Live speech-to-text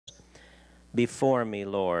before me,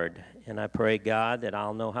 Lord. And I pray, God, that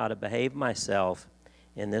I'll know how to behave myself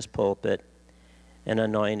in this pulpit, and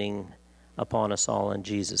anointing upon us all in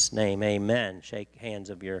Jesus' name. Amen. Shake hands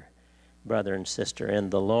of your brother and sister in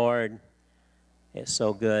the Lord. It's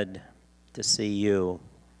so good to see you.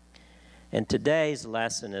 And today's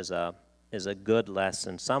lesson is a good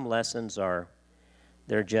lesson. Some lessons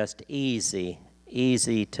they're just easy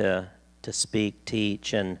to speak,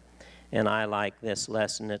 teach, and I like this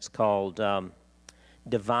lesson. It's called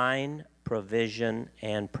Divine Provision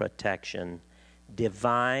and Protection.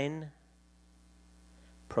 Divine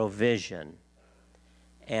provision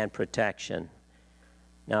and protection.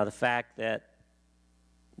 Now, the fact that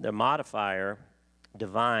the modifier,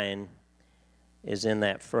 divine, is in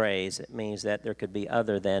that phrase, it means that there could be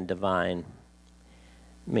other than divine.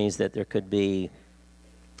 It means that there could be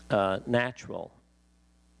natural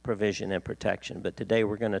provision and protection. But today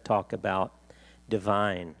we're going to talk about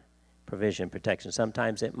divine provision and protection.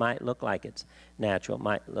 Sometimes it might look like it's natural.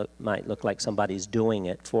 It might look like somebody's doing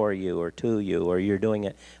it for you or to you, or you're doing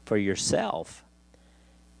it for yourself,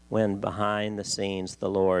 when behind the scenes the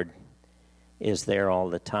Lord is there all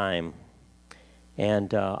the time.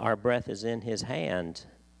 And our breath is in His hand.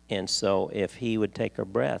 And so if He would take our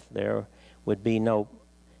breath, there would be no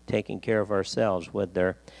taking care of ourselves, would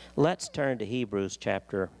there? Let's turn to Hebrews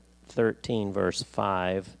chapter 13, verse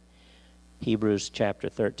 5. Hebrews chapter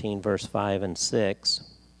 13, verse 5 and 6.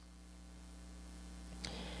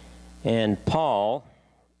 And Paul,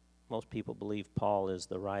 most people believe Paul is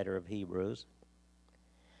the writer of Hebrews.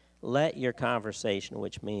 Let your conversation,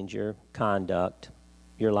 which means your conduct,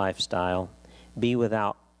 your lifestyle, be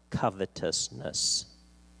without covetousness,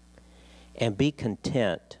 and be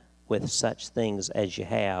content with such things as you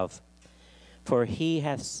have. For He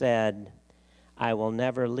hath said, I will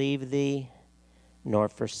never leave thee, nor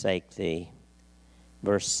forsake thee.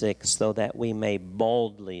 Verse 6, so that we may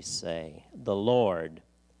boldly say, the Lord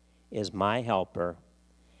is my helper,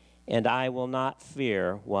 and I will not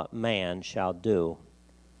fear what man shall do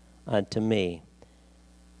unto me.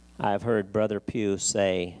 I've heard Brother Pugh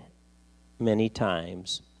say many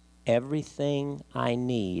times, everything I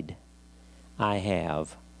need, I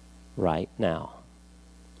have right now.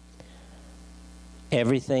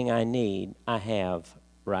 Everything I need, I have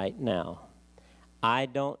right now. I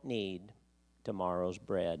don't need tomorrow's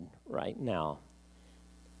bread right now.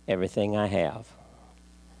 Everything I have,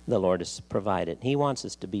 the Lord has provided. He wants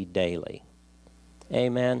us to be daily.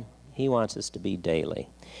 Amen. He wants us to be daily.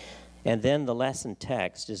 And then the lesson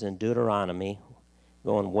text is in Deuteronomy,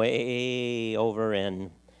 going way over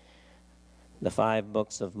in the 5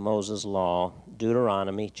 books of Moses' law.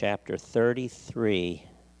 Deuteronomy chapter 33,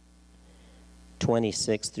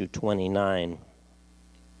 26 through 29.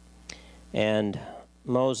 And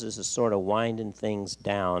Moses is sort of winding things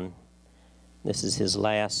down. This is his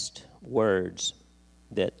last words,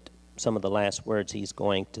 some of the last words he's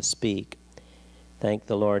going to speak. Thank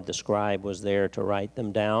the Lord the scribe was there to write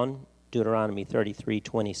them down. Deuteronomy 33,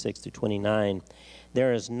 26 through 29.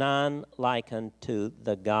 There is none like unto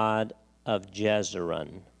the God of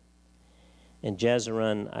Jezreel. And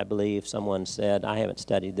Jezreel, I believe someone said, I haven't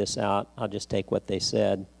studied this out, I'll just take what they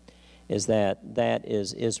said, is that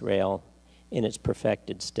is Israel in its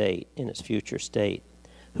perfected state, in its future state,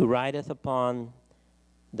 who rideth upon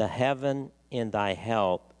the heaven in thy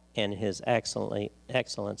help, and His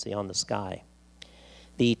excellency on the sky.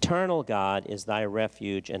 The eternal God is thy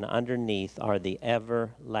refuge, and underneath are the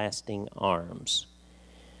everlasting arms.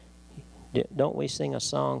 Don't we sing a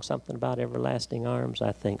song, something about everlasting arms?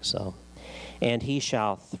 I think so. And He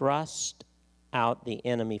shall thrust out the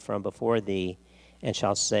enemy from before thee, and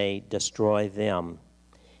shall say, destroy them.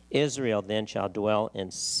 Israel then shall dwell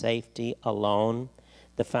in safety alone.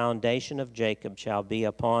 The foundation of Jacob shall be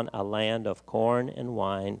upon a land of corn and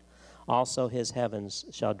wine. Also his heavens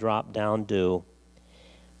shall drop down dew.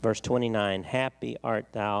 Verse 29, happy art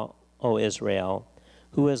thou, O Israel,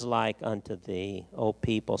 who is like unto thee, O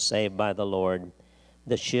people saved by the Lord,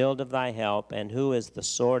 the shield of thy help, and who is the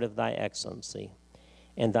sword of thy excellency.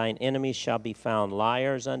 And thine enemies shall be found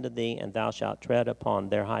liars unto thee, and thou shalt tread upon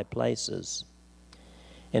their high places.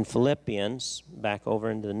 In Philippians, back over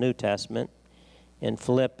into the New Testament, in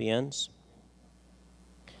Philippians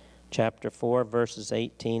chapter 4, verses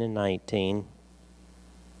 18 and 19,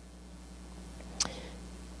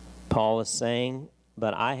 Paul is saying,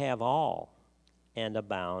 but I have all and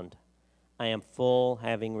abound. I am full,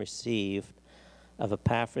 having received of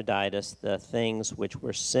Epaphroditus the things which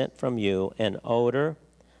were sent from you, an odor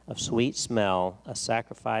of sweet smell, a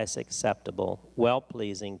sacrifice acceptable,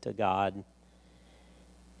 well-pleasing to God.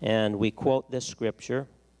 And we quote this scripture,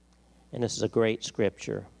 and this is a great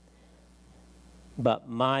scripture. But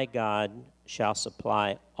my God shall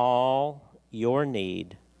supply all your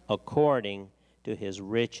need according to his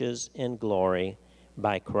riches in glory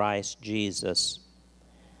by Christ Jesus.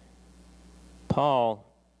 Paul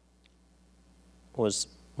was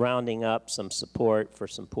rounding up some support for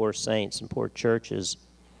some poor saints and poor churches,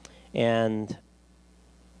 and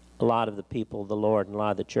a lot of the people of the Lord and a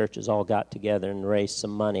lot of the churches all got together and raised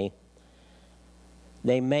some money.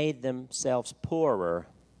 They made themselves poorer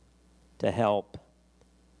to help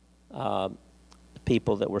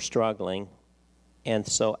people that were struggling. And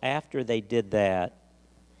so after they did that,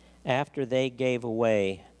 after they gave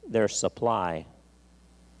away their supply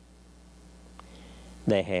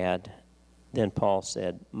they had, then Paul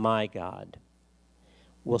said, my God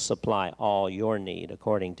will supply all your need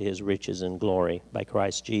according to his riches and glory by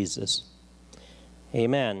Christ Jesus.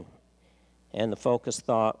 Amen. And the focus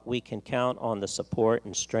thought, we can count on the support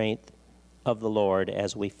and strength of the Lord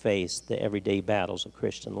as we face the everyday battles of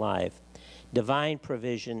Christian life. Divine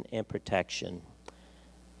provision and protection.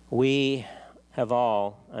 We have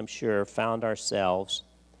all, I'm sure, found ourselves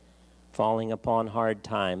falling upon hard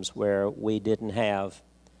times where we didn't have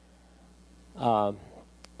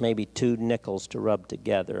maybe 2 nickels to rub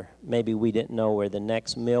together. Maybe we didn't know where the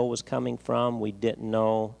next meal was coming from. We didn't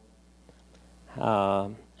know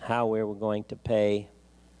how we were going to pay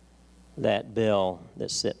that bill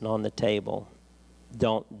that's sitting on the table.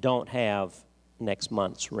 Don't have next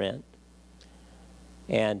month's rent.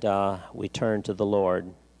 And we turn to the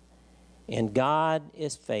Lord. And God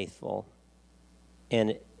is faithful,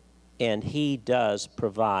 and he does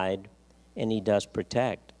provide, and he does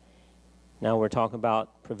protect. Now we're talking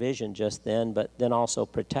about provision just then, but then also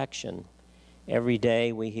protection. Every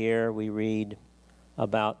day we hear, we read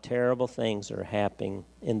about terrible things that are happening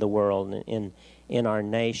in the world and in our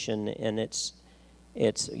nation, and it's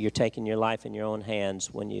you're taking your life in your own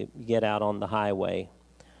hands when you get out on the highway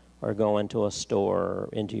or go into a store or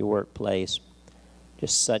into your workplace.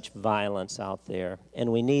 Just such violence out there.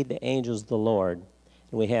 And we need the angels of the Lord,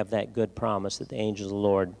 and we have that good promise that the angels of the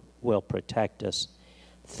Lord will protect us.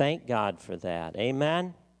 Thank God for that.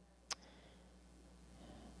 Amen?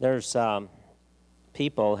 There's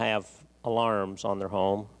people have alarms on their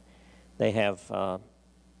home. They have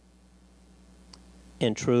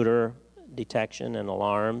intruder detection and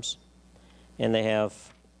alarms, and they have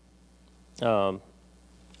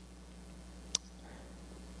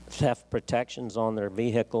theft protections on their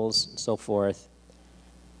vehicles and so forth.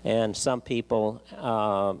 And some people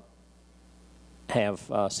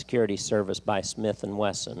have security service by Smith &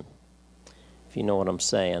 Wesson, if you know what I'm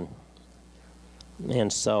saying.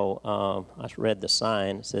 And so I read the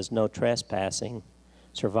sign. It says, no trespassing.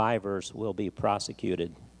 Survivors will be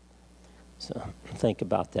prosecuted. So think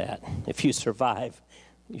about that. If you survive,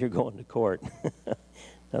 you're going to court. In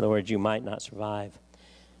other words, you might not survive.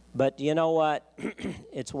 But you know what?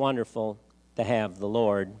 It's wonderful to have the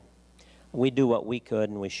Lord. We do what we could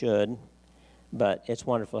and we should, but it's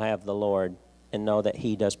wonderful to have the Lord and know that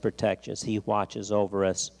he does protect us. He watches over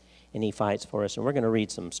us and he fights for us. And we're going to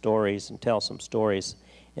read some stories and tell some stories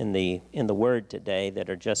in the Word today that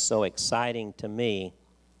are just so exciting to me.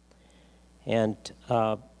 And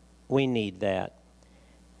we need that.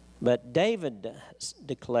 But David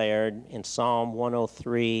declared in Psalm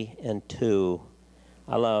 103 and 2,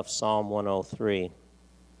 I love Psalm 103.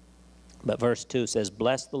 But verse 2 says,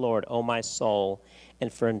 bless the Lord, O my soul,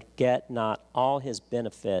 and forget not all his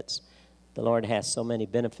benefits. The Lord has so many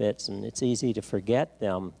benefits, and it's easy to forget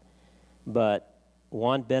them. But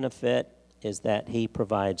one benefit is that he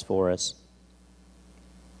provides for us.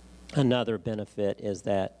 Another benefit is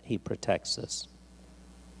that he protects us.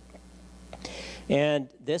 And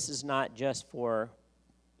this is not just for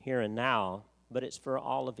here and now, but it's for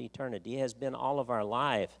all of eternity. It has been all of our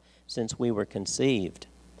life since we were conceived.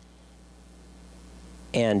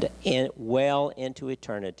 And well into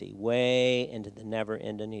eternity, way into the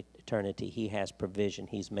never-ending eternity, he has provision.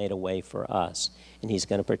 He's made a way for us, and he's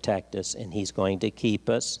going to protect us, and he's going to keep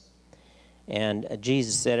us. And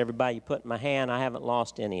Jesus said, everybody you put in my hand, I haven't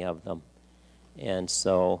lost any of them. And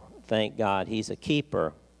so, thank God, he's a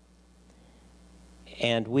keeper.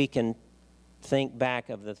 And we can think back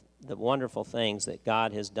of the wonderful things that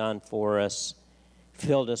God has done for us,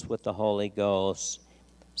 filled us with the Holy Ghost,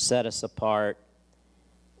 set us apart,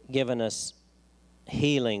 given us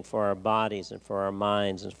healing for our bodies and for our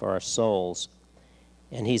minds and for our souls.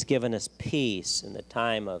 And he's given us peace in the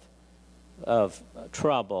time of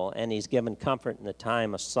trouble, and he's given comfort in the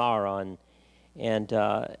time of sorrow,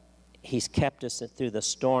 and he's kept us through the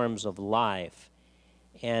storms of life.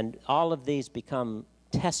 And all of these become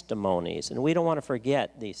testimonies, and we don't want to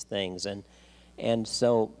forget these things. And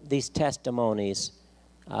so these testimonies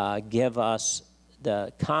give us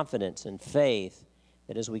the confidence and faith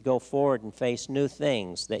that as we go forward and face new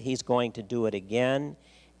things, that he's going to do it again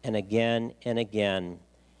and again and again.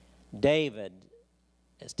 David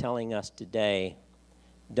is telling us today,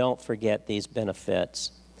 don't forget these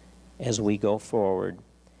benefits as we go forward.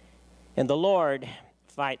 And the Lord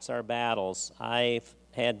fights our battles. I've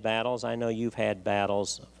had battles. I know you've had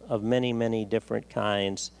battles of many, many different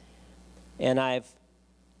kinds. And I've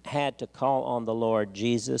had to call on the Lord,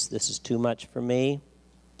 Jesus, this is too much for me.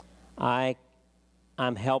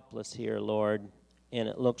 I'm helpless here, Lord, and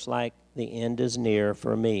it looks like the end is near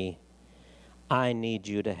for me. I need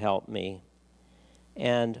you to help me.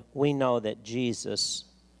 And we know that Jesus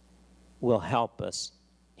will help us.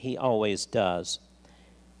 He always does.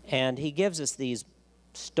 And he gives us these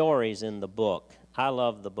stories in the book. I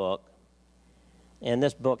love the book. And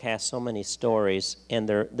this book has so many stories, and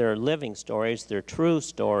they're living stories, they're true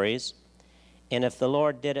stories. And if the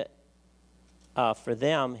Lord did it for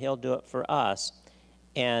them, he'll do it for us.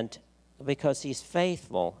 And because he's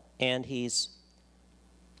faithful and he's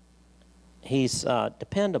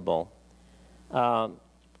dependable, I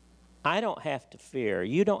don't have to fear.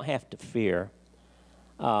 You don't have to fear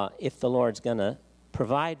if the Lord's going to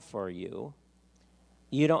provide for you.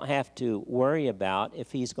 You don't have to worry about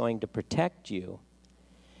if he's going to protect you,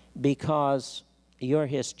 because you're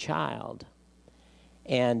his child.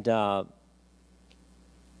 And I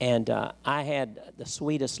had the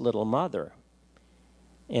sweetest little mother,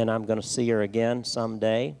 and I'm going to see her again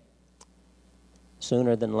someday,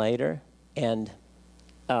 sooner than later. And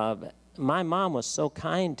my mom was so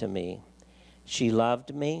kind to me. She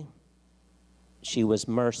loved me. She was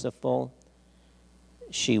merciful.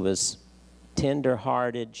 She was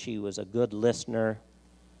tender-hearted. She was a good listener.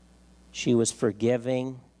 She was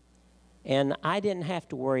forgiving. And I didn't have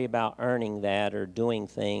to worry about earning that or doing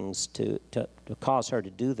things to cause her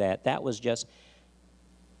to do that. That was just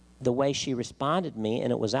the way she responded to me,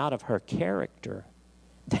 and it was out of her character.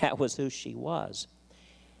 That was who she was.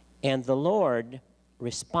 And the Lord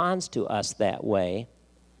responds to us that way.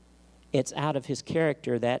 It's out of his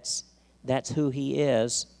character. That's who he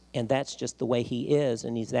is, and that's just the way he is,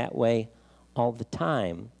 and he's that way all the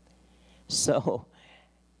time. So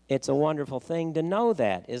it's a wonderful thing to know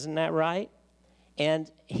that, isn't that right?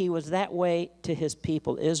 And he was that way to his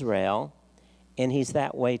people Israel, and he's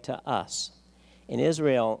that way to us. In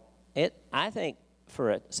Israel, I think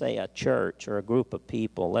for, say, a church or a group of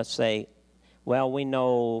people, let's say, well, we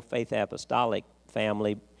know Faith Apostolic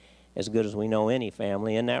family as good as we know any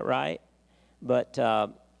family, isn't that right? But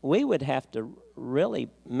we would have to really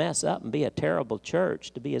mess up and be a terrible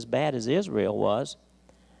church to be as bad as Israel was,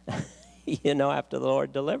 you know, after the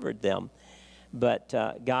Lord delivered them. But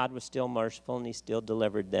God was still merciful, and he still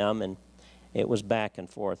delivered them, and it was back and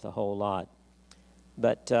forth a whole lot.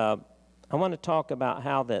 But I want to talk about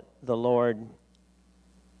how that the Lord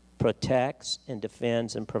protects and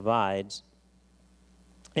defends and provides.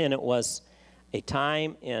 And it was a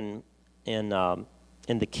time in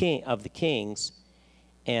the king of the kings,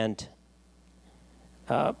 and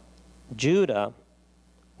Judah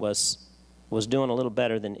was doing a little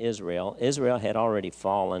better than Israel. Israel had already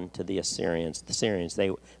fallen to the Assyrians. The Assyrians,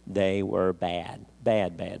 they were bad,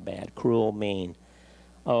 cruel, mean,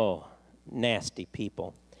 nasty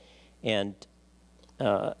people. And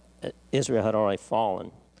Israel had already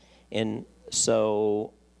fallen. And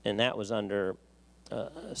that was under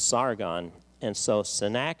Sargon. And so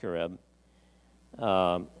Sennacherib,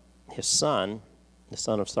 his son, the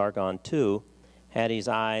son of Sargon too, had his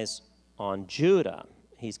eyes on Judah.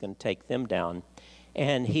 He's going to take them down.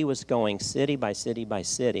 And he was going city by city by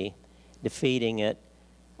city, defeating it,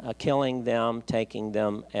 killing them, taking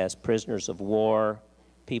them as prisoners of war.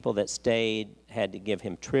 People that stayed had to give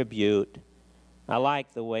him tribute. I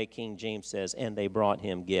like the way King James says, and they brought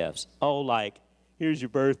him gifts. Oh, like, here's your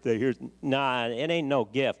birthday. Nah, it ain't no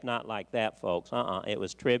gift, not like that, folks. It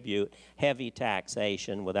was tribute, heavy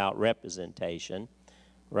taxation without representation,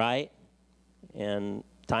 right? And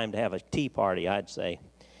time to have a tea party, I'd say.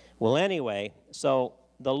 Well, anyway, so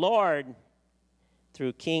the Lord,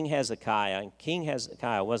 through King Hezekiah, and King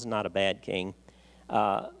Hezekiah was not a bad king,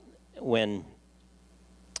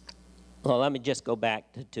 well, let me just go back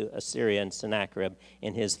to Assyria and Sennacherib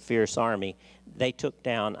and his fierce army. They took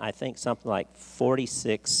down, I think, something like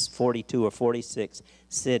 42 or 46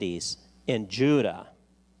 cities in Judah.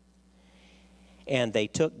 And they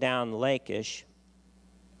took down Lachish,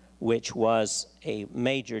 which was a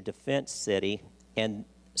major defense city, and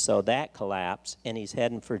so that collapsed, and he's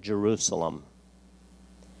heading for Jerusalem.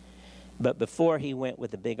 But before he went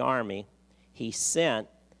with the big army, he sent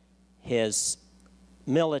his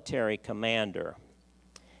military commander.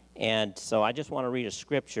 And so I just want to read a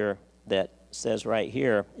scripture that says right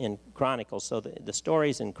here in Chronicles. So the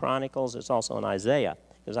stories in Chronicles, it's also in Isaiah,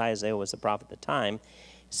 because Isaiah was the prophet at the time.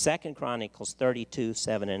 2 Chronicles 32,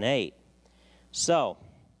 7 and 8. So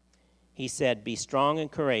he said, "Be strong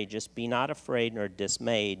and courageous, be not afraid nor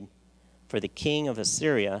dismayed for the king of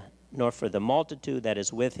Assyria, nor for the multitude that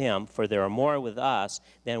is with him, for there are more with us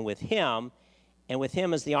than with him, and with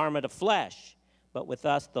him is the arm of the flesh, but with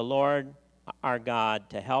us the Lord our God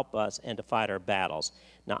to help us and to fight our battles."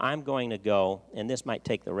 Now I'm going to go, and this might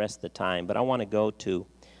take the rest of the time, but I want to go to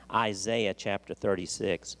Isaiah chapter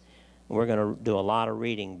 36. We're going to do a lot of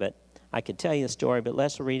reading, but I could tell you the story, but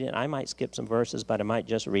let's read it. I might skip some verses, but I might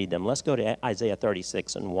just read them. Let's go to Isaiah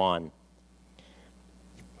 36 and 1.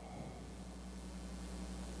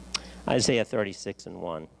 Isaiah 36 and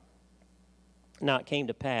 1. Now it came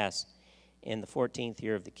to pass in the 14th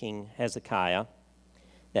year of the king Hezekiah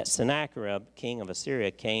that Sennacherib, king of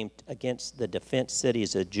Assyria, came against the defense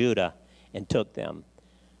cities of Judah and took them.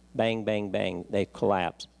 Bang, bang, bang, they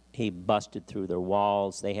collapsed. He busted through their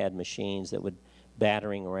walls. They had machines that would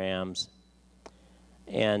battering rams.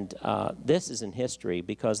 And this is in history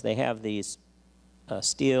because they have these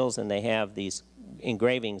steels and they have these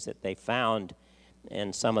engravings that they found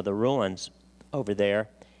in some of the ruins over there.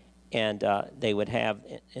 And they would have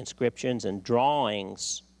inscriptions and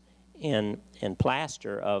drawings in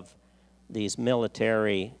plaster of these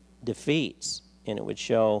military defeats. And it would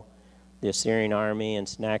show the Assyrian army and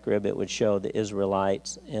Sennacherib. It would show the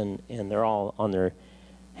Israelites, and they're all on their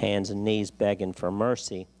hands and knees begging for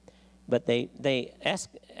mercy. But they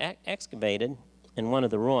excavated in one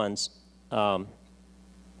of the ruins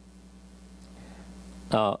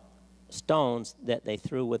stones that they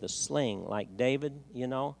threw with a sling, like David, you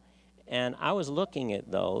know. And I was looking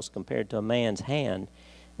at those compared to a man's hand.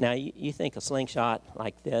 Now, you think a slingshot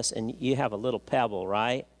like this, and you have a little pebble,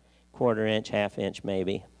 right? Quarter inch, half inch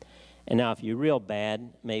maybe. And now if you're real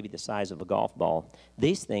bad, maybe the size of a golf ball.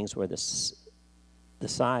 These things were the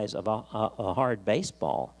size of a hard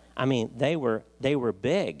baseball. I mean, they were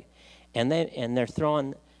big. And they're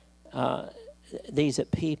throwing these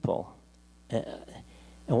at people. And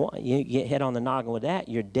you get hit on the noggin with that,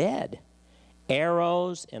 you're dead.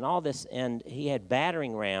 Arrows and all this, and he had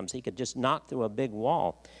battering rams. He could just knock through a big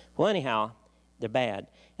wall. Well, anyhow, they're bad.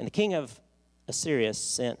 And the king of Assyria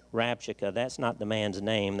sent Rabshakeh. That's not the man's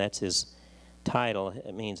name. That's his title.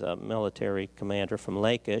 It means a military commander from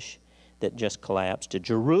Lachish that just collapsed, to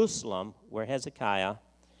Jerusalem, where Hezekiah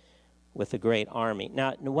with a great army.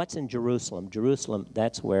 Now, what's in Jerusalem? Jerusalem,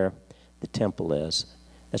 that's where the temple is.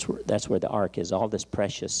 That's where the ark is, all this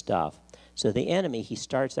precious stuff. So the enemy, he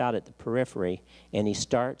starts out at the periphery, and he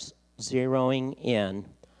starts zeroing in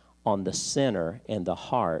on the center and the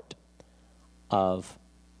heart of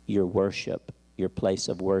your worship, your place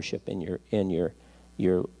of worship in your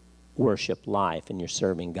worship life, and your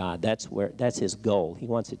serving God. That's his goal. He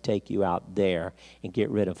wants to take you out there and get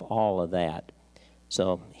rid of all of that.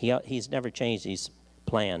 So he's never changed his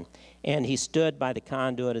plan. And he stood by the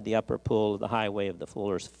conduit of the upper pool of the highway of the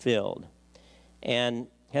fuller's field. And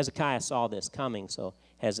Hezekiah saw this coming. So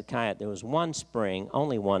Hezekiah, there was one spring,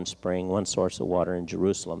 only one spring, one source of water in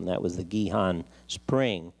Jerusalem. That was the Gihon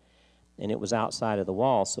spring. And it was outside of the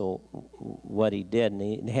wall. So what he did, and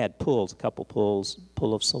he had pools, a couple pools,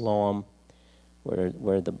 Pool of Siloam,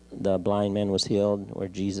 where the blind man was healed, where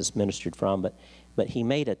Jesus ministered from. But he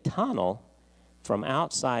made a tunnel from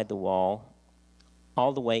outside the wall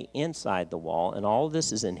all the way inside the wall. And all of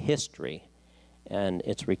this is in history, and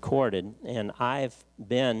it's recorded. And I've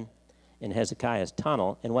been in Hezekiah's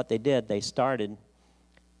tunnel. And what they did, they started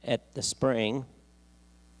at the spring,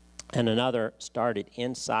 and another started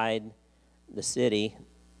inside the city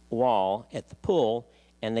wall at the pool,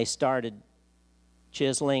 and they started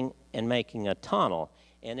chiseling and making a tunnel.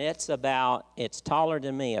 And it's taller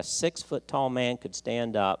than me. A 6-foot tall man could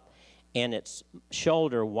stand up, and it's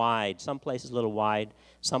shoulder wide. Some places a little wide.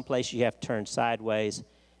 Some places you have to turn sideways.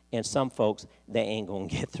 And some folks, they ain't going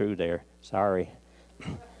to get through there. Sorry.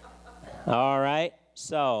 All right.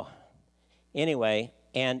 So anyway,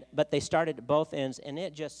 but they started at both ends, and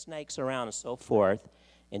it just snakes around and so forth.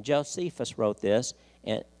 And Josephus wrote this,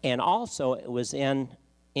 and also it was in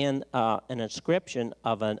an inscription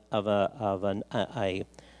of a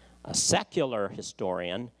secular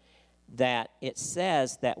historian, that it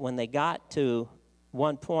says that when they got to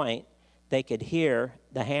one point, they could hear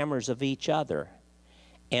the hammers of each other.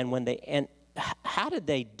 And how did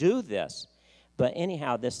they do this? But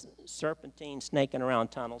anyhow, this serpentine snaking around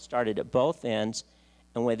tunnel started at both ends,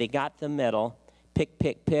 and when they got to the middle,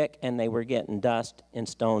 pick, and they were getting dust and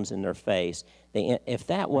stones in their face. If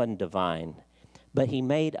that wasn't divine. But he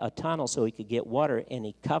made a tunnel so he could get water, and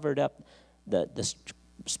he covered up the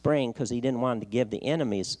spring because he didn't want to give the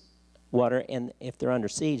enemies water. And if they're under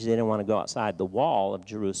siege, they didn't want to go outside the wall of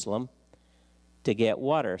Jerusalem to get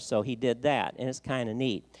water. So he did that, and it's kind of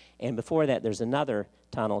neat. And before that, there's another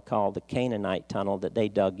tunnel called the Canaanite Tunnel that they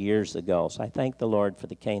dug years ago. So I thank the Lord for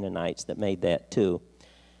the Canaanites that made that too.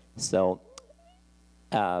 So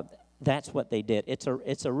that's what they did.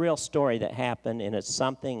 It's a real story that happened, and it's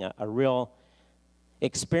something, a real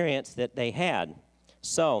experience that they had.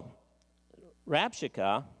 So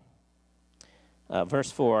Rabshakeh,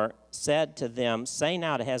 verse 4, said to them, say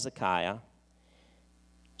now to Hezekiah,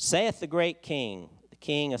 saith the great king, the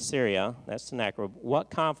king of Syria, that's Sennacherib, what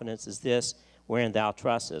confidence is this wherein thou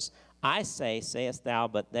trustest? I say, sayest thou,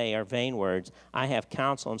 but they are vain words. I have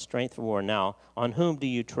counsel and strength for war. Now, on whom do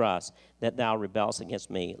you trust, that thou rebellest against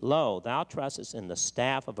me? Lo, thou trustest in the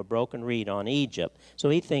staff of a broken reed on Egypt. So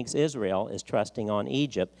he thinks Israel is trusting on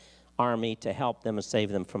Egypt army to help them and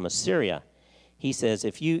save them from Assyria. He says,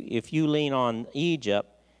 if you lean on Egypt,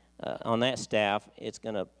 on that staff, it's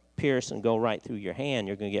going to pierce and go right through your hand.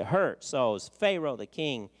 You're going to get hurt. So is Pharaoh the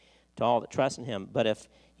king to all that trust in him. But if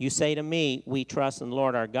you say to me, we trust in the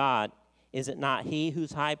Lord our God, is it not he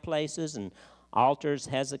whose high places and altars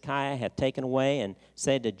Hezekiah hath taken away, and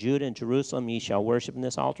said to Judah and Jerusalem, ye shall worship in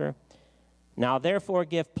this altar? Now therefore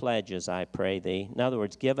give pledges, I pray thee. In other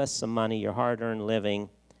words, give us some money, your hard-earned living.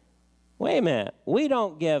 Wait a minute. We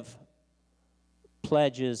don't give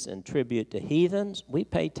pledges and tribute to heathens. We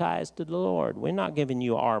pay tithes to the Lord. We're not giving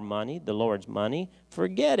you our money, the Lord's money.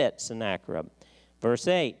 Forget it, Sennacherib. Verse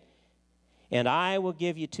 8, and I will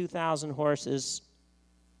give you 2,000 horses,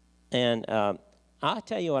 and I'll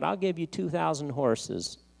tell you what, I'll give you 2,000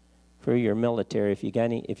 horses for your military. If you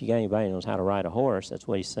got anybody who knows how to ride a horse, that's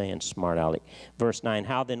what he's saying, smart aleck. Verse 9,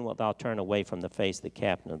 how then wilt thou turn away from the face of the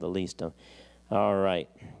captain of the least of? All right.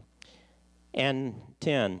 And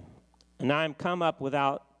 10, and I am come up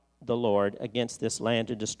without the Lord against this land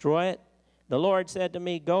to destroy it. The Lord said to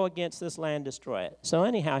me, go against this land, destroy it. So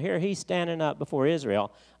anyhow, here he's standing up before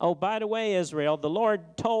Israel. Oh, by the way, Israel, the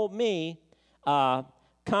Lord told me,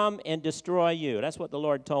 come and destroy you. That's what the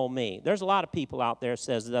Lord told me. There's a lot of people out there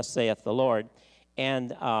says, thus saith the Lord,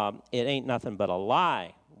 and it ain't nothing but a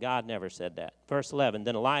lie. God never said that. Verse 11,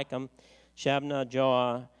 then Eliakim, Shebna,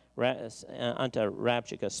 Joah, unto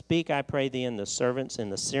Rabshakeh, speak, I pray thee, in the servants in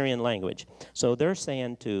the Syrian language. So they're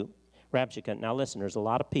saying to Rabshakeh, now listen, there's a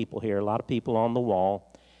lot of people here, a lot of people on the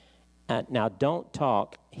wall. Now don't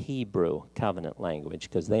talk Hebrew covenant language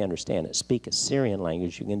because they understand it. Speak a Syrian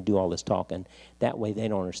language. You can do all this talking. That way they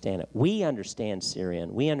don't understand it. We understand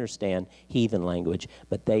Syrian. We understand heathen language,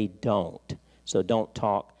 but they don't. So don't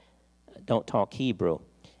talk Hebrew.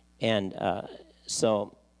 And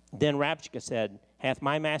so then Rabshakeh said, hath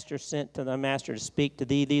my master sent to thy master to speak to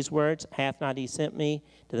thee these words? Hath not he sent me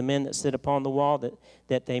to the men that sit upon the wall,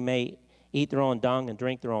 that they may eat their own dung and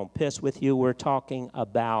drink their own piss with you? We're talking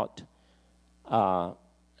about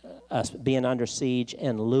us being under siege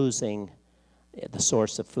and losing the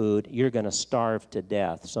source of food. You're going to starve to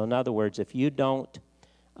death. So in other words, if you don't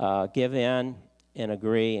give in and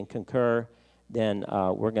agree and concur, then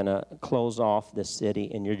we're going to close off this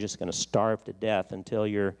city, and you're just going to starve to death until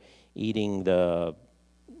you're eating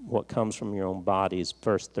what comes from your own bodies.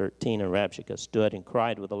 Verse 13, and Rabshakeh stood and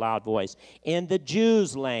cried with a loud voice in the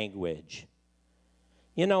Jews' language.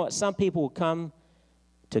 You know what? Some people will come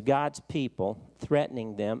to God's people,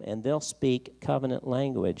 threatening them, and they'll speak covenant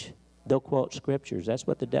language. They'll quote scriptures. That's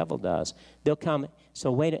what the devil does. They'll come, so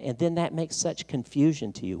wait, and then that makes such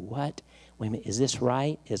confusion to you. What? Wait a minute, is this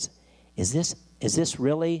right? Is this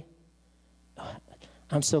really?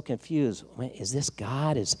 I'm so confused. Is this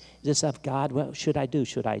God? Is this of God? What should I do?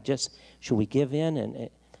 Should we give in? And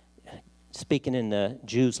speaking in the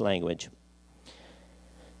Jews' language.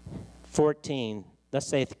 14, thus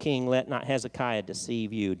saith the king, let not Hezekiah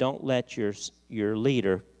deceive you. Don't let your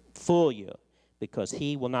leader fool you, because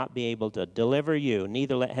he will not be able to deliver you.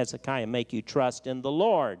 Neither let Hezekiah make you trust in the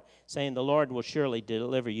Lord, saying, the Lord will surely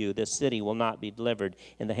deliver you. This city will not be delivered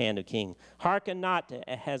in the hand of king. Hearken not to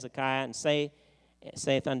Hezekiah, and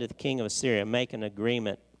saith unto the king of Assyria, make an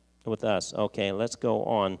agreement with us. Okay, let's go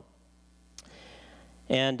on.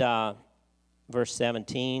 And verse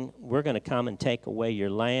 17, we're going to come and take away your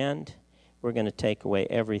land. We're going to take away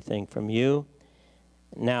everything from you.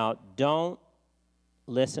 Now, don't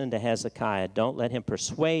listen to Hezekiah. Don't let him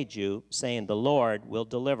persuade you, saying, the Lord will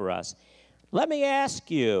deliver us. Let me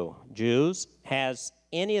ask you, Jews, has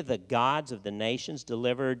any of the gods of the nations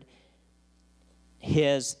delivered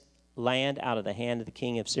his land out of the hand of the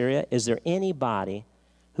king of Syria? Is there anybody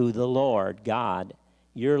who the Lord God,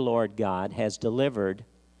 your Lord God, has delivered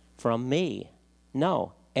from me?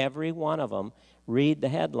 No. Every one of them. Read the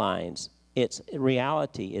headlines. It's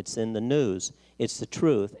reality. It's in the news. It's the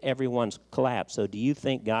truth. Everyone's collapsed. So do you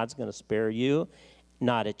think God's going to spare you?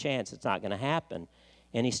 Not a chance. It's not going to happen.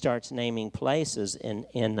 And he starts naming places in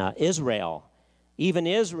Israel. Even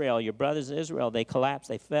Israel, your brothers in Israel, they collapsed,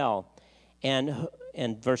 they fell. And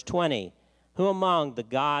verse 20, who among the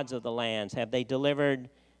gods of the lands have they delivered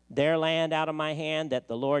their land out of my hand, that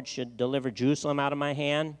the Lord should deliver Jerusalem out of my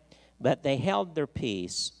hand? But they held their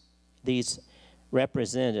peace. These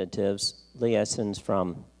representatives, liaisons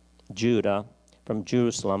from Judah, from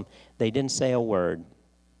Jerusalem, they didn't say a word.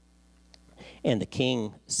 And the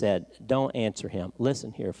king said, don't answer him.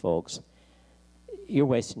 Listen here, folks. You're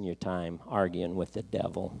wasting your time arguing with the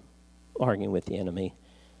devil, arguing with the enemy.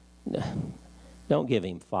 Don't give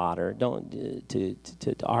him fodder. Don't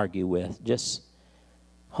to argue with. Just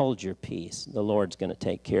hold your peace. The Lord's going to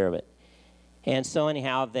take care of it. And so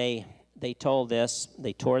anyhow, they told this.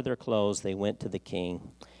 They tore their clothes. They went to the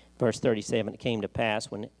king. Verse 37, it came to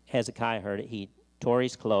pass when Hezekiah heard it, he tore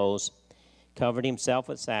his clothes, covered himself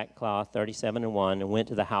with sackcloth, 37:1, and went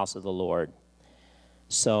to the house of the Lord.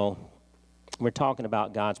 So we're talking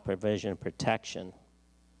about God's provision and protection.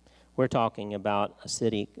 We're talking about a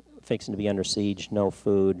city fixing to be under siege, no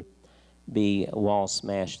food, be walls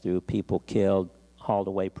smashed through, people killed, hauled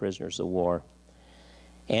away prisoners of war.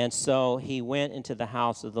 And so he went into the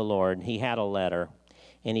house of the Lord, and he had a letter,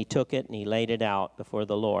 and he took it and he laid it out before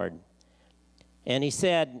the Lord. And he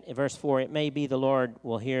said, in verse 4, it may be the Lord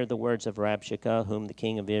will hear the words of Rabshakeh, whom the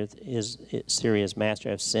king of Syria's master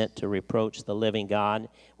hath sent to reproach the living God,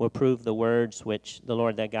 will prove the words which the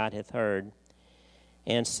Lord thy God hath heard.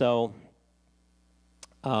 And so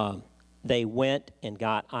they went and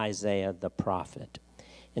got Isaiah the prophet.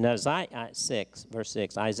 And Isaiah 6, verse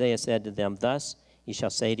 6, Isaiah said to them, thus ye shall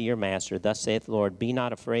say to your master, thus saith the Lord, be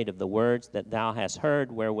not afraid of the words that thou hast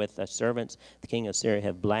heard, wherewith the servants, the king of Syria,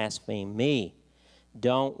 have blasphemed me.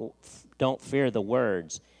 Don't fear the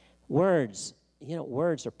words. Words,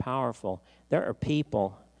 words are powerful. There are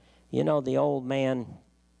people, the old man,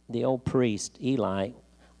 the old priest, Eli,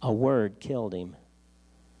 a word killed him.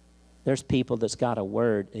 There's people that's got a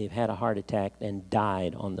word, they've had a heart attack and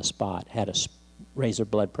died on the spot, raised their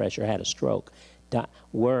blood pressure, had a stroke.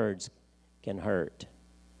 Words can hurt.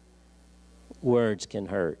 Words can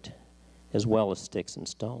hurt, as well as sticks and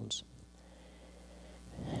stones.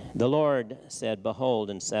 The Lord said,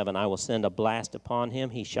 behold, in 7, I will send a blast upon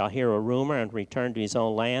him. He shall hear a rumor and return to his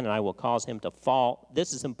own land, and I will cause him to fall.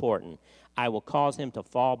 This is important. I will cause him to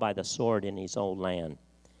fall by the sword in his own land.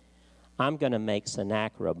 I'm going to make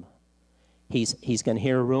Sennacherib. He's going to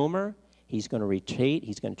hear a rumor. He's going to retreat.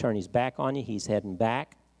 He's going to turn his back on you. He's heading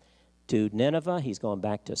back to Nineveh. He's going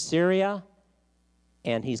back to Syria.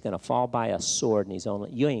 And he's going to fall by a sword in his own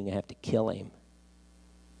land. You ain't going to have to kill him.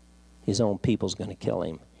 His own people's going to kill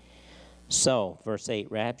him. So, verse 8,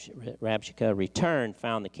 Rabshakeh returned,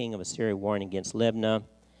 found the king of Assyria warring against Libnah.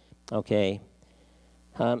 Okay.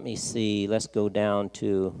 Let me see. Let's go down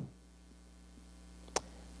to,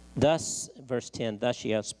 thus, verse 10, thus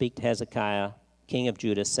shalt speak to Hezekiah, king of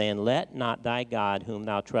Judah, saying, let not thy God, whom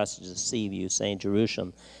thou trustest, deceive you, saying,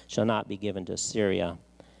 Jerusalem shall not be given to Syria.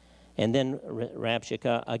 And then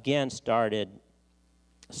Rabshakeh again started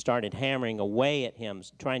hammering away at him,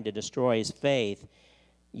 trying to destroy his faith.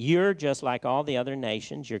 You're just like all the other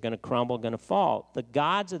nations. You're going to crumble, going to fall. The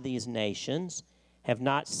gods of these nations have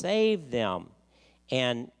not saved them.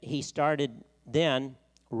 And he started then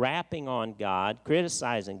rapping on God,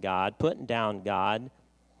 criticizing God, putting down God,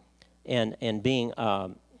 and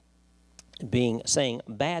saying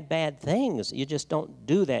bad things. You just don't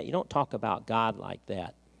do that. You don't talk about God like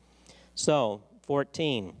that. So,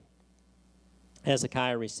 14.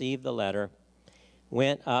 Hezekiah received the letter,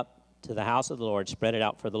 went up to the house of the Lord, spread it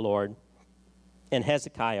out for the Lord, and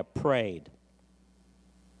Hezekiah prayed,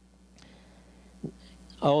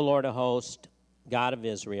 O Lord of hosts, God of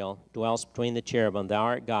Israel, dwells between the cherubim, thou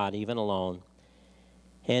art God, even alone.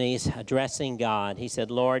 And he's addressing God. He said,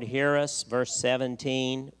 Lord, hear us, verse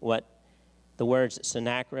 17, what the words that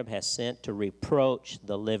Sennacherib has sent to reproach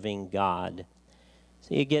the living God.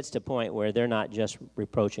 See, it gets to a point where they're not just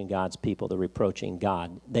reproaching God's people, they're reproaching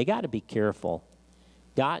God. They got to be careful.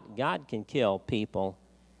 God can kill people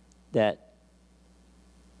that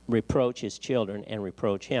reproach his children and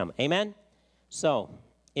reproach him. Amen? So,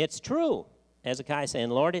 it's true. Hezekiah saying,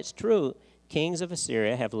 Lord, it's true. Kings of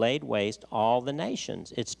Assyria have laid waste all the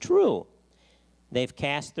nations. It's true. They've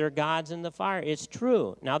cast their gods in the fire. It's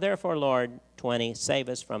true. Now therefore, Lord, 20, save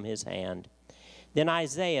us from his hand. Then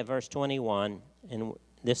Isaiah, verse 21, and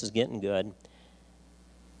this is getting good,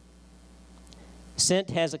 sent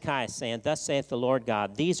Hezekiah, saying, thus saith the Lord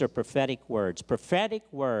God. These are prophetic words. Prophetic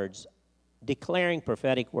words, declaring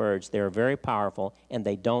prophetic words, they're very powerful, and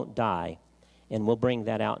they don't die. And we'll bring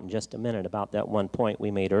that out in just a minute about that one point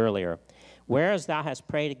we made earlier. Whereas thou hast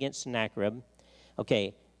prayed against Sennacherib,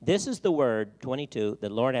 okay, this is the word, 22, the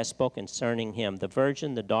Lord has spoken concerning him. The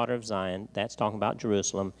virgin, the daughter of Zion, that's talking about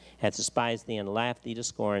Jerusalem, hath despised thee and laughed thee to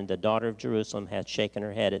scorn. The daughter of Jerusalem hath shaken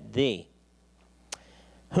her head at thee.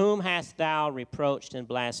 Whom hast thou reproached and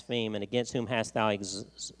blasphemed, and against whom hast thou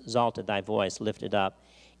exalted thy voice, lifted up,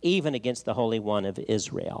 even against the Holy One of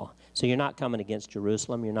Israel? So you're not coming against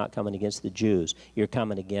Jerusalem. You're not coming against the Jews. You're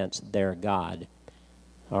coming against their God.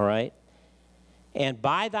 All right? And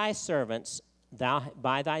by thy servants,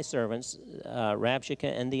 Rabshakeh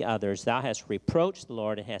and the others, thou hast reproached the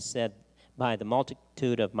Lord and hast said, by the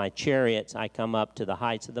multitude of my chariots I come up to the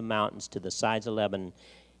heights of the mountains, to the sides of Lebanon.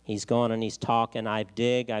 He's going and he's talking. I've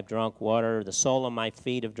digged, I've drunk water. The sole of my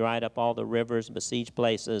feet have dried up all the rivers, besieged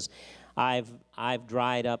places. I've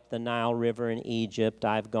dried up the Nile River in Egypt.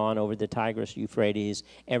 I've gone over the Tigris, Euphrates,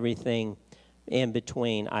 everything in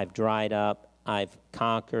between. I've dried up. I've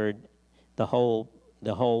conquered. The whole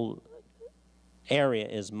area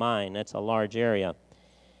is mine. That's a large area.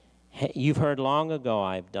 You've heard long ago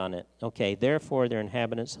I've done it. Okay, therefore their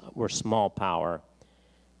inhabitants were small power.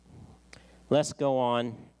 Let's go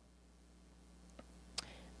on.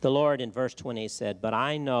 The Lord in verse 20 said, but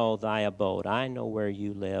I know thy abode. I know where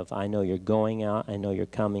you live. I know you're going out. I know you're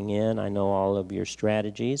coming in. I know all of your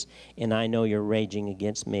strategies. And I know you're raging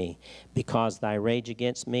against me. Because thy rage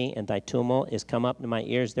against me and thy tumult is come up to my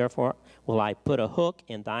ears, therefore will I put a hook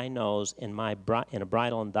in thy nose and a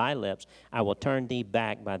bridle in thy lips. I will turn thee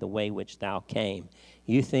back by the way which thou came.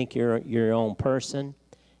 You think you're your own person?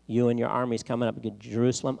 You and your armies coming up to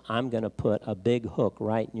Jerusalem? I'm going to put a big hook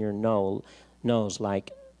right in your nose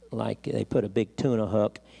like they put a big tuna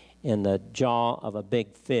hook in the jaw of a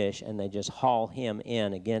big fish, and they just haul him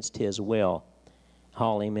in against his will.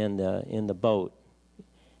 Haul him in the boat.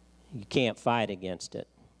 You can't fight against it.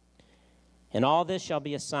 And all this shall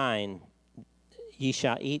be a sign. Ye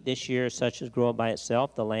shall eat this year such as groweth by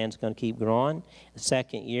itself. The land's going to keep growing. The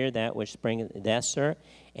second year, that which springeth, that's sir.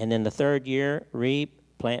 And then the third year, reap,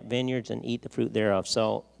 plant vineyards, and eat the fruit thereof.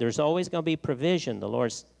 So there's always going to be provision. The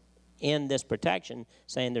Lord's in this protection,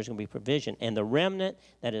 saying there's going to be provision. And the remnant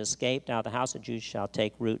that has escaped out of the house of Judah shall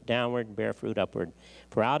take root downward and bear fruit upward.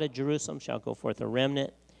 For out of Jerusalem shall go forth a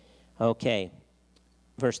remnant. Okay,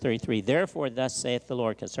 verse 33. Therefore thus saith the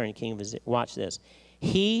Lord concerning King of Israel. Watch this.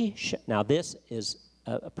 Now this is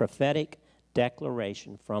a prophetic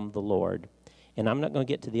declaration from the Lord. And I'm not going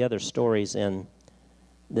to get to the other stories in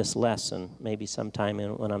this lesson, maybe sometime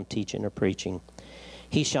when I'm teaching or preaching.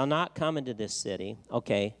 He shall not come into this city.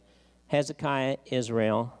 Okay. Hezekiah,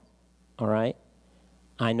 Israel, all right?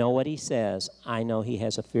 I know what he says. I know he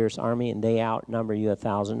has a fierce army, and they outnumber you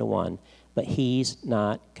 1,000 to 1. But he's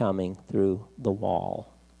not coming through the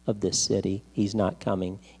wall of this city. He's not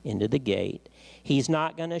coming into the gate. He's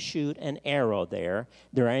not going to shoot an arrow there.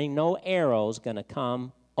 There ain't no arrows going to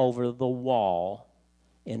come over the wall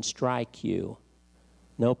and strike you.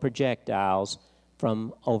 No projectiles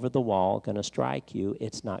from over the wall going to strike you.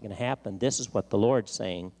 It's not going to happen. This is what the Lord's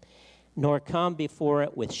saying. Nor come before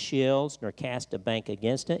it with shields, nor cast a bank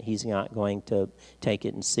against it. He's not going to take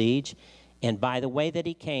it in siege. And by the way that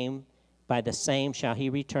he came, by the same shall he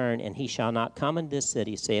return, and he shall not come in this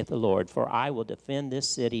city, saith the Lord. For I will defend this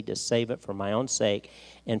city to save it for my own sake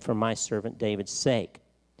and for my servant David's sake.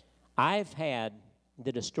 I've had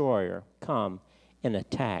the destroyer come and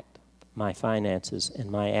attack my finances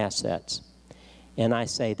and my assets. And I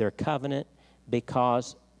say they're covenant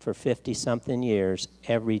because for 50-something years,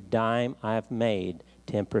 every dime I've made,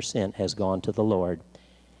 10% has gone to the Lord.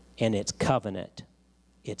 And it's covenant.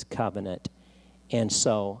 It's covenant. And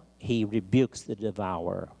so he rebukes the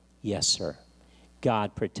devourer. Yes, sir.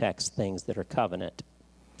 God protects things that are covenant.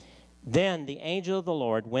 Then the angel of the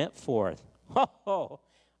Lord went forth. Oh,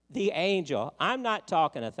 the angel. I'm not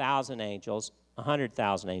talking 1,000 angels,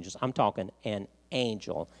 100,000 angels. I'm talking an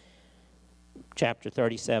angel. Chapter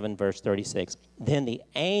 37, verse 36. Then the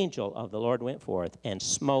angel of the Lord went forth and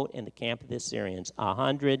smote in the camp of the Syrians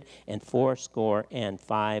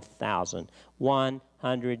 185,000.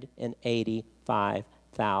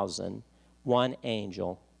 185,000. One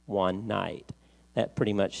angel, one night. That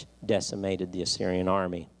pretty much decimated the Assyrian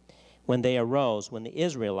army. When the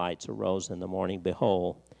Israelites arose in the morning,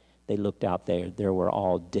 behold, They looked out there. There were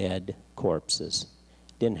all dead corpses.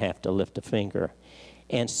 Didn't have to lift a finger.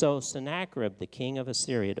 And so Sennacherib, the king of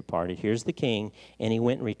Assyria, departed. Here's the king, and he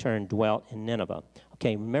went and returned, dwelt in Nineveh.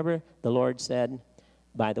 Okay, remember the Lord said,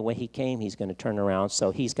 by the way he came, he's going to turn around.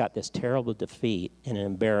 So he's got this terrible defeat and an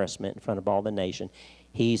embarrassment in front of all the nation.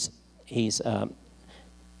 He's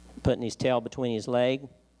putting his tail between his leg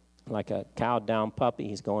like a cowed down puppy.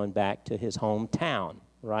 He's going back to his hometown,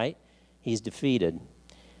 right? He's defeated.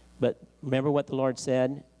 But remember what the Lord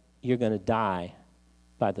said? You're going to die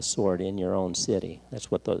by the sword in your own city.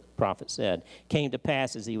 That's what the prophet said. Came to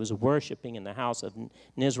pass as he was worshiping in the house of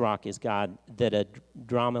Nisroch his god, that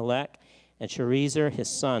Adramelech and Sharezer his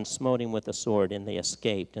son smote him with a sword, and they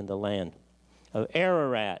escaped in the land of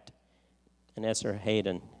Ararat, and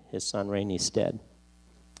Esarhaddon his son reigned in his stead.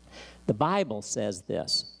 The Bible says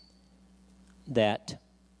this, that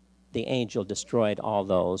the angel destroyed all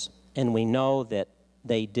those, and we know that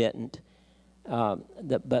they didn't.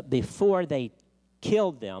 But before they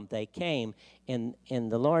killed them, they came, and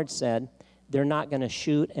the Lord said, they're not going to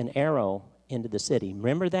shoot an arrow into the city.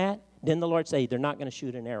 Remember that? Didn't the Lord say they're not going to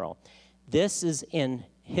shoot an arrow? This is in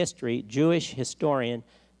history, Jewish historian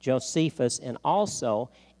Josephus, and also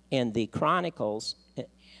in the chronicles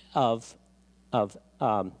of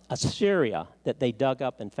Assyria that they dug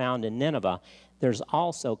up and found in Nineveh. There's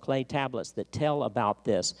also clay tablets that tell about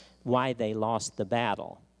this, why they lost the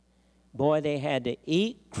battle. Boy, they had to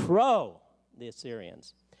eat crow, the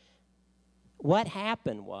Assyrians. What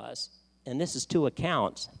happened was, and this is two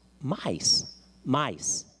accounts, mice.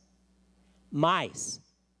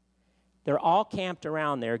 They're all camped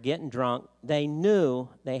around there getting drunk. They knew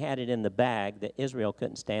they had it in the bag that Israel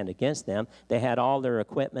couldn't stand against them. They had all their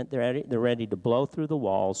equipment. They're ready to blow through the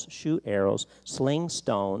walls, shoot arrows, sling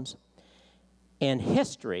stones. And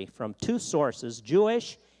history from two sources,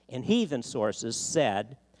 Jewish and heathen sources,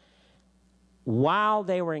 said while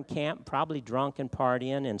they were in camp, probably drunk and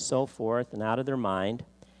partying and so forth and out of their mind,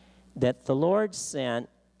 that the Lord sent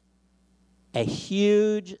a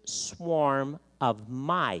huge swarm of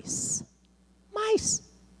mice.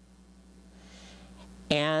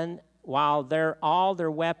 And while all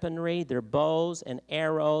their weaponry, their bows and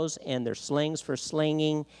arrows and their slings for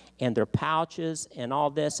slinging and their pouches and all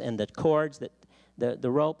this and the cords that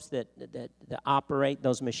the ropes that operate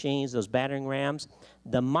those machines, those battering rams,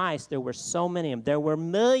 the mice, there were so many of them. There were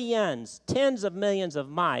millions, tens of millions of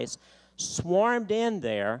mice swarmed in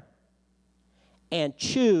there and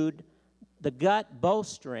chewed the gut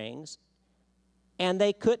bowstrings, and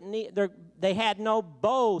they couldn't eat. They had no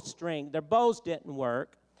bowstring. Their bows didn't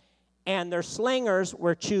work, and their slingers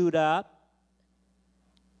were chewed up,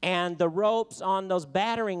 and the ropes on those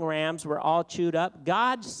battering rams were all chewed up.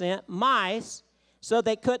 God sent mice so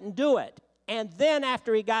they couldn't do it. And then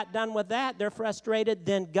after he got done with that, they're frustrated.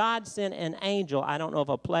 Then God sent an angel, I don't know if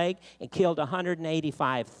a plague, and killed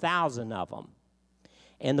 185,000 of them.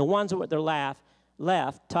 And the ones that were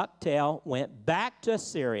left, tucked tail, went back to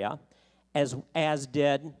Assyria, as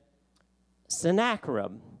did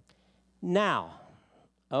Sennacherib. Now,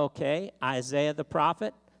 okay, Isaiah the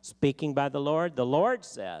prophet, speaking by the Lord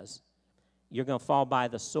says, you're going to fall by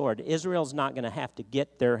the sword. Israel's not going to have to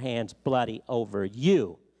get their hands bloody over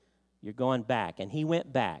you. You're going back. And he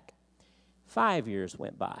went back. 5 years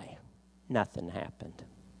went by. Nothing happened.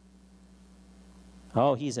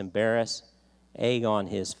 Oh, he's embarrassed. Egg on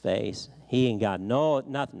his face. He ain't got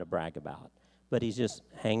nothing to brag about. But he's just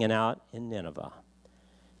hanging out in Nineveh.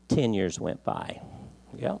 10 years went by.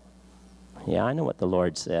 Yeah, I know what the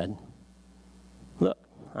Lord said. Look,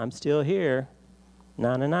 I'm still here.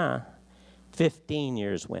 Na. 15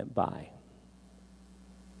 years went by.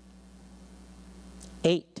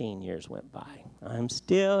 18 years went by. I'm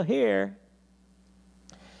still here.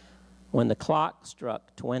 When the clock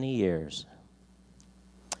struck 20 years,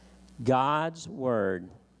 God's word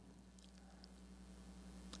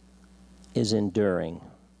is enduring.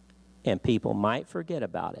 And people might forget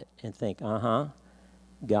about it and think,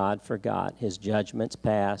 God forgot. His judgments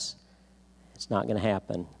pass. It's not going to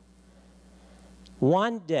happen.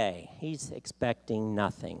 One day, he's expecting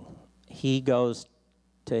nothing. He goes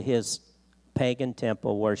to his pagan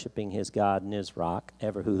temple worshiping his god Nisroch,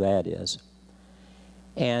 ever who that is.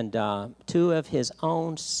 And two of his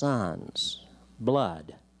own sons,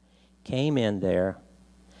 blood, came in there,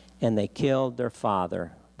 and they killed their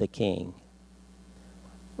father, the king,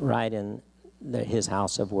 right in his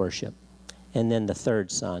house of worship. And then the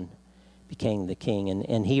third son became the king.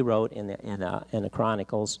 And he wrote in the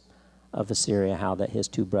Chronicles of Assyria how that his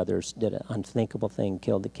two brothers did an unthinkable thing,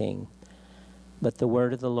 killed the king. But the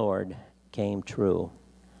word of the Lord came true.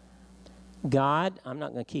 God, I'm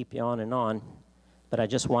not going to keep you on and on, But I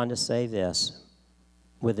just wanted to say this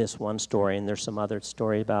with this one story, and there's some other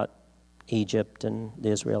story about Egypt and the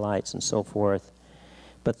Israelites and so forth.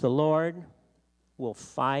 But the Lord will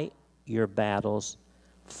fight your battles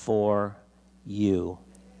for you.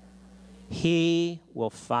 He will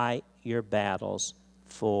fight your battles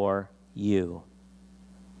for you.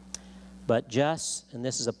 But just, and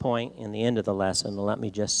this is a point in the end of the lesson, let me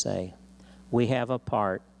just say, we have a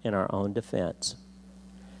part in our own defense.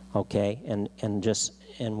 Okay? And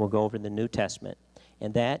we'll go over the New Testament.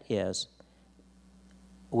 And that is,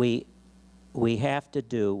 we have to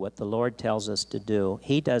do what the Lord tells us to do.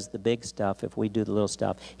 He does the big stuff if we do the little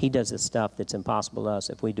stuff. He does the stuff that's impossible to us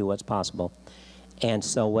if we do what's possible. And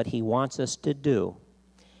so what He wants us to do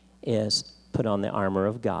is put on the armor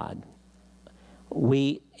of God.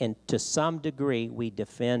 And to some degree, we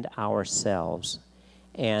defend ourselves.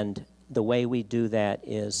 And the way we do that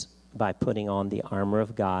is by putting on the armor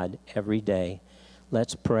of God every day.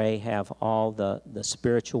 Let's pray, have all the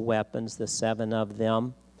spiritual weapons, the 7 of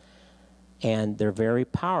them, and they're very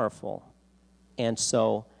powerful. And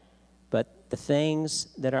so, but the things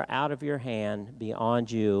that are out of your hand, beyond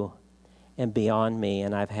you and beyond me,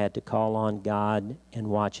 and I've had to call on God and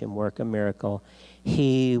watch Him work a miracle,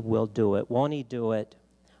 He will do it. Won't He do it?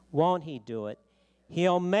 Won't He do it?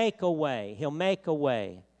 He'll make a way. He'll make a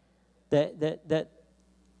way. The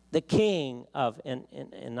king of,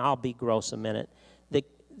 and I'll be gross a minute,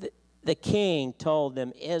 the king told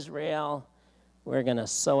them, Israel, we're going to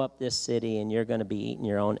sew up this city and you're going to be eating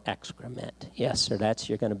your own excrement. Yes, sir, that's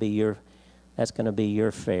going to be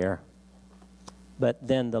your fare. But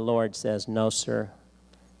then the Lord says, no, sir,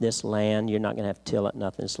 this land, you're not going to have to till it,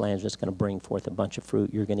 nothing. This land's just going to bring forth a bunch of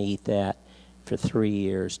fruit. You're going to eat that for 3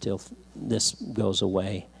 years till this goes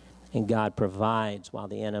away. And God provides while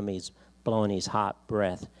the enemy's blowing his hot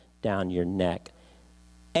breath down your neck.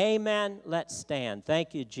 Amen. Let's stand.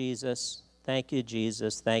 Thank you, Jesus. Thank you,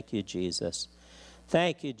 Jesus. Thank you, Jesus.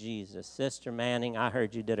 Thank you, Jesus. Sister Manning, I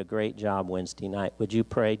heard you did a great job Wednesday night. Would you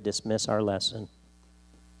pray, dismiss our lesson?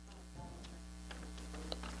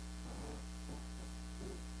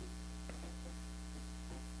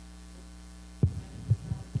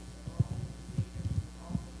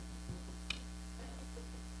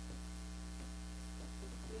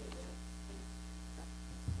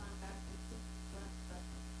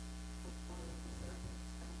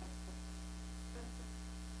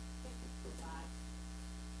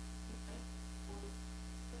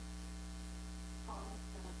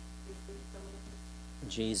 In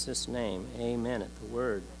Jesus' name, amen. At the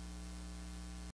word.